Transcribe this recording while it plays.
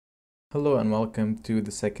Hello and welcome to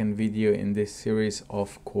the second video in this series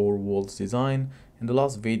of core walls design. In the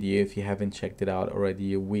last video, if you haven't checked it out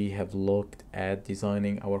already, we have looked at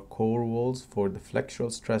designing our core walls for the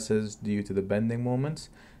flexural stresses due to the bending moments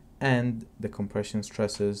and the compression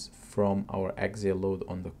stresses from our axial load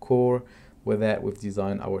on the core. With that, we've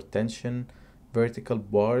designed our tension vertical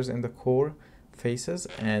bars in the core faces,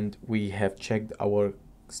 and we have checked our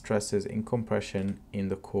stresses in compression in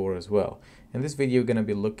the core as well. In this video, we're going to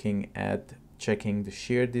be looking at checking the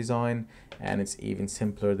shear design, and it's even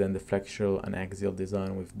simpler than the flexural and axial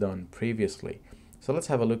design we've done previously. So let's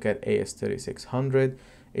have a look at AS3600.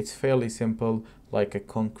 It's fairly simple, like a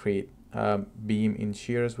concrete beam in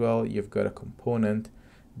shear as well. You've got a component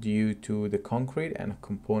due to the concrete and a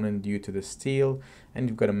component due to the steel, and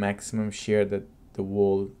you've got a maximum shear that the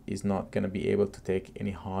wall is not going to be able to take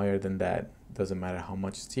any higher than that. Doesn't matter how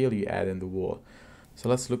much steel you add in the wall. So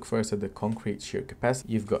let's look first at the concrete shear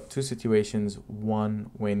capacity. You've got two situations: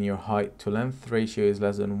 one when your height to length ratio is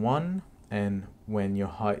less than 1, and when your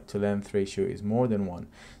height to length ratio is more than 1.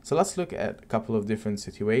 So let's look at a couple of different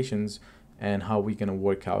situations and how we're going to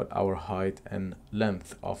work out our height and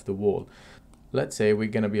length of the wall. Let's say we're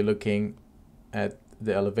going to be looking at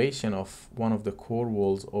the elevation of one of the core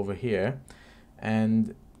walls over here,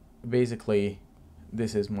 and basically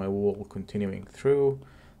this is my wall continuing through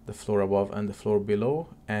the floor above and the floor below,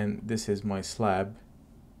 and this is my slab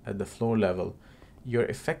at the floor level. Your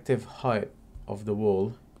effective height of the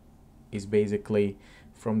wall is basically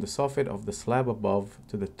from the soffit of the slab above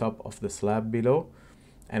to the top of the slab below,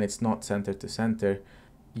 and it's not center to center.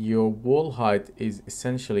 Your wall height is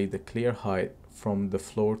essentially the clear height from the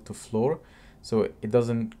floor to floor, so it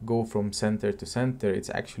doesn't go from center to center. It's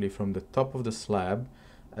actually from the top of the slab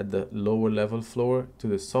at the lower level floor to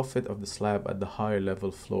the soffit of the slab at the higher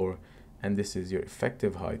level floor, and this is your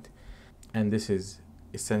effective height, and this is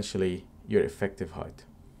essentially your effective height.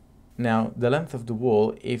 Now, the length of the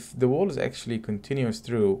wall, if the wall is actually continuous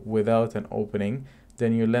through without an opening,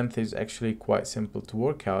 then your length is actually quite simple to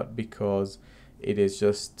work out, because it is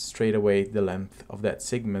just straight away the length of that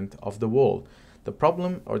segment of the wall. The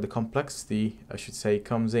problem, or the complexity I should say,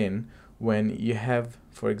 comes in when you have,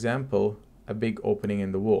 for example, a big opening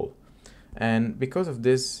in the wall, and because of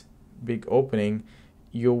this big opening,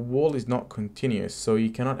 your wall is not continuous, so you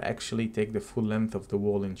cannot actually take the full length of the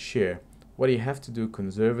wall in shear. What you have to do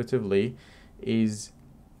conservatively is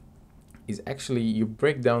actually you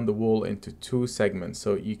break down the wall into two segments.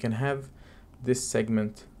 So you can have this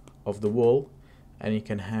segment of the wall, and you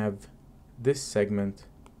can have this segment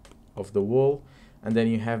of the wall, and then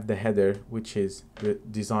you have the header, which is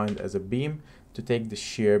designed as a beam to take the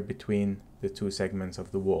shear between the two segments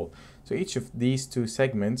of the wall. So each of these two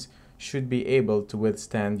segments should be able to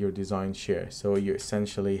withstand your design shear. So you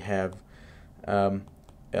essentially have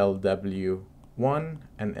LW1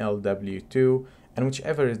 and LW2, and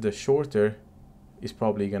whichever is the shorter is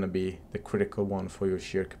probably going to be the critical one for your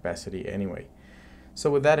shear capacity anyway. So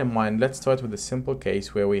with that in mind, let's start with a simple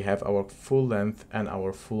case where we have our full length and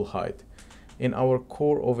our full height. In our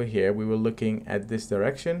core over here, we were looking at this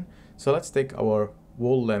direction. So let's take our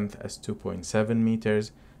wall length as 2.7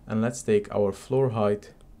 meters, and let's take our floor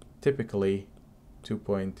height, typically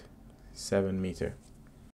 2.7 meter.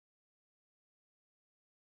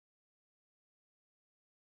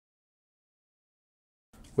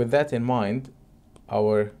 With that in mind,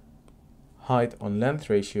 our height on length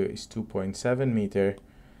ratio is 2.7 meter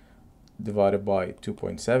divided by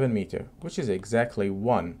 2.7 meter, which is exactly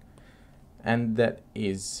 1, and that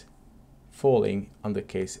is falling under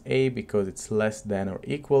case A because it's less than or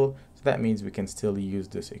equal. So that means we can still use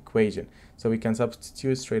this equation. So we can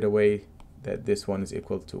substitute straight away that this one is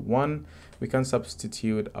equal to 1. We can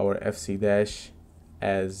substitute our FC dash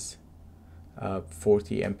as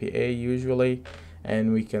 40 MPa usually,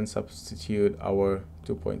 and we can substitute our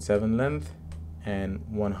 2.7 length and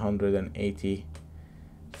 180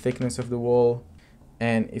 thickness of the wall.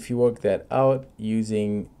 And if you work that out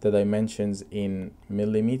using the dimensions in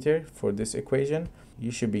millimeter for this equation, you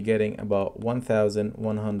should be getting about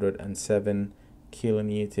 1107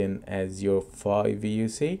 kilonewton as your phi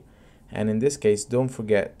VUC. And in this case, don't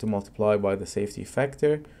forget to multiply by the safety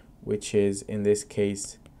factor, which is in this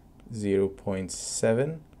case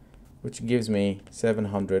 0.7, which gives me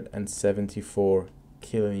 774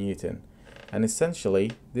 kilonewton. And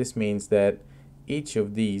essentially, this means that each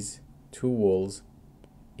of these two walls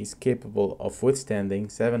is capable of withstanding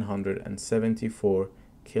 774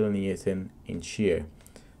 kilonewton in shear.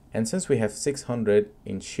 And since we have 600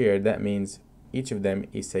 in shear, that means each of them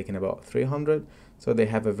is taking about 300, so they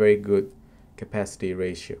have a very good capacity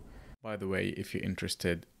ratio. By the way, if you're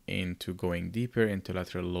interested into going deeper into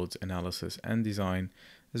lateral loads analysis and design,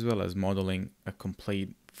 as well as modeling a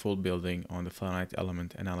complete full building on the finite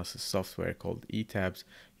element analysis software called ETABS.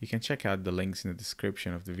 You can check out the links in the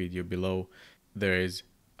description of the video below. There is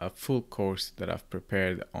a full course that I've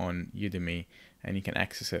prepared on Udemy, and you can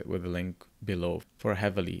access it with the link below for a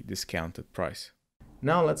heavily discounted price.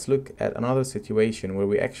 Now let's look at another situation where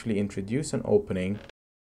we actually introduce an opening,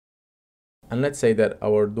 and let's say that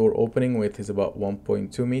our door opening width is about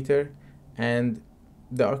 1.2 meter, and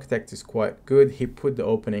the architect is quite good. He put the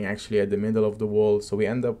opening actually at the middle of the wall, so we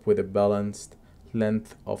end up with a balanced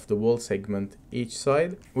length of the wall segment each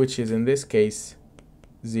side, which is in this case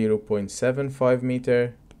 0.75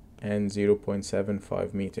 meter and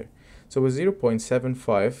 0.75 meter. So with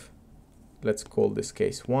 0.75, let's call this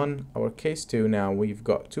case 1. Our case 2, now we've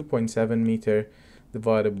got 2.7 meter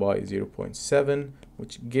divided by 0.7,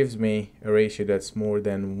 which gives me a ratio that's more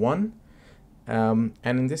than 1. And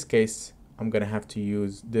in this case, I'm going to have to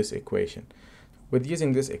use this equation. With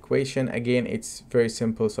using this equation, again, it's very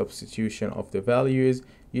simple substitution of the values.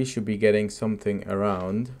 You should be getting something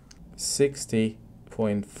around 60.4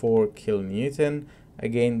 kilonewton.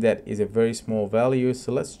 Again, that is a very small value,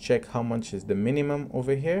 so let's check how much is the minimum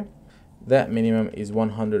over here. That minimum is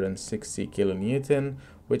 160 kilonewton,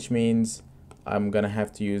 which means I'm gonna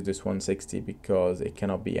have to use this 160 because it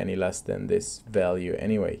cannot be any less than this value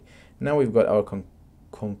anyway. Now we've got our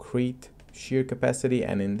concrete shear capacity,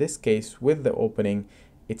 and in this case with the opening,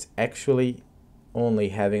 it's actually only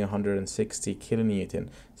having 160 kilonewton.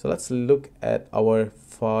 So let's look at our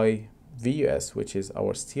phi VUS, which is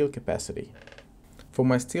our steel capacity. For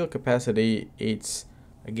my steel capacity, it's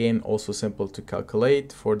again also simple to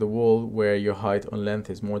calculate. For the wall where your height on length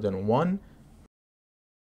is more than 1,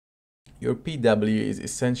 your PW is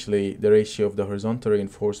essentially the ratio of the horizontal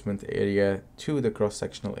reinforcement area to the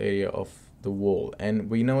cross-sectional area of the wall. And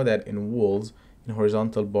we know that in walls, in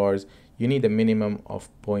horizontal bars, you need a minimum of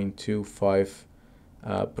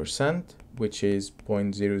 0.25%, which is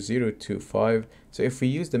 0.0025. So if we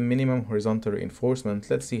use the minimum horizontal reinforcement,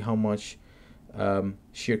 let's see how much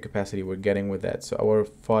shear capacity we're getting with that. So our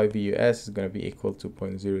phi VUS is going to be equal to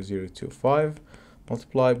 0.0025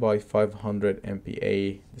 multiplied by 500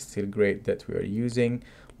 MPa, the steel grade that we are using,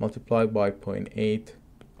 multiplied by 0.8,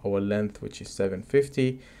 our length, which is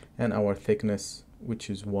 750, and our thickness, which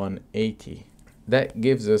is 180. That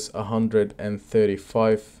gives us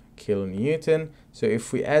 135 kilonewton. So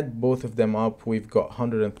if we add both of them up, we've got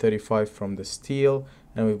 135 from the steel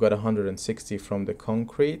and we've got 160 from the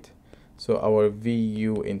concrete. So our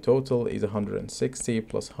VU in total is 160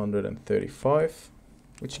 plus 135,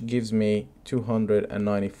 which gives me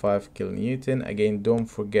 295 kilonewton. Again, don't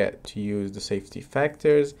forget to use the safety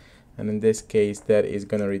factors, and in this case that is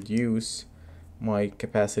going to reduce my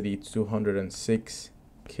capacity to 206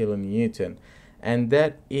 kilonewton, and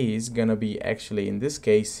that is going to be actually in this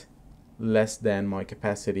case less than my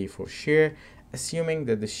capacity for shear, assuming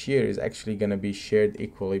that the shear is actually going to be shared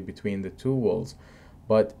equally between the two walls.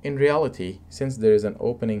 But in reality, since there is an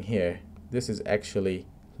opening here, this is actually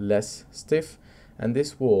less stiff, and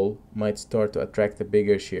this wall might start to attract a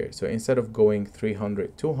bigger shear. So instead of going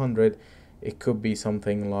 300, 200, it could be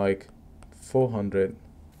something like 400.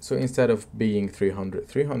 So instead of being 300,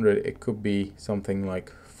 300, it could be something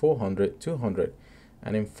like 400, 200.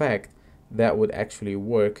 And in fact, that would actually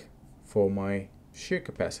work for my shear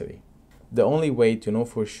capacity. The only way to know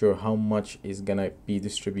for sure how much is gonna be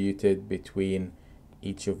distributed between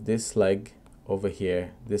each of this leg over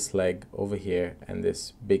here, this leg over here, and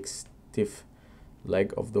this big stiff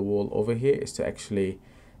leg of the wall over here is to actually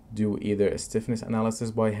do either a stiffness analysis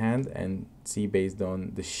by hand and see based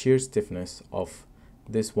on the shear stiffness of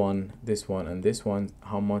this one, and this one,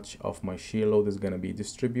 how much of my shear load is going to be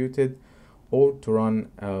distributed, or to run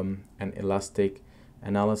an elastic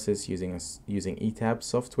analysis using ETABS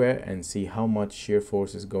software and see how much shear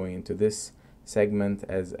force is going into this segment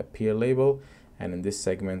as a peer label, and in this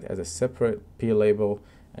segment as a separate peer label,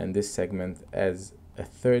 and this segment as a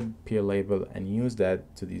third peer label, and use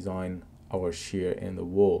that to design our shear in the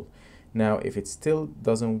wall. Now, if it still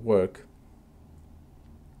doesn't work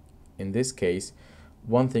in this case,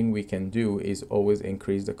 one thing we can do is always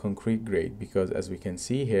increase the concrete grade, because as we can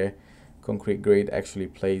see here, concrete grade actually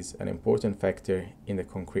plays an important factor in the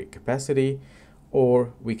concrete capacity,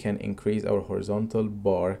 or we can increase our horizontal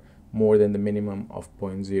bar more than the minimum of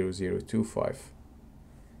 0.0025.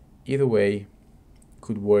 Either way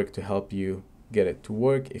could work to help you get it to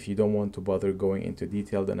work. If you don't want to bother going into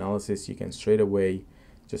detailed analysis, you can straight away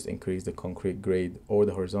just increase the concrete grade or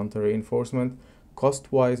the horizontal reinforcement. Cost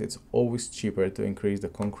wise, it's always cheaper to increase the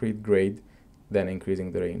concrete grade than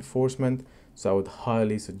increasing the reinforcement. So I would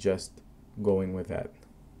highly suggest going with that.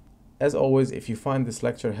 As always, if you find this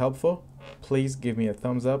lecture helpful, please give me a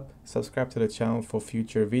thumbs up, subscribe to the channel for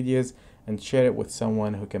future videos, and share it with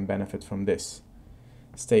someone who can benefit from this.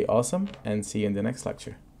 Stay awesome and see you in the next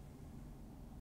lecture.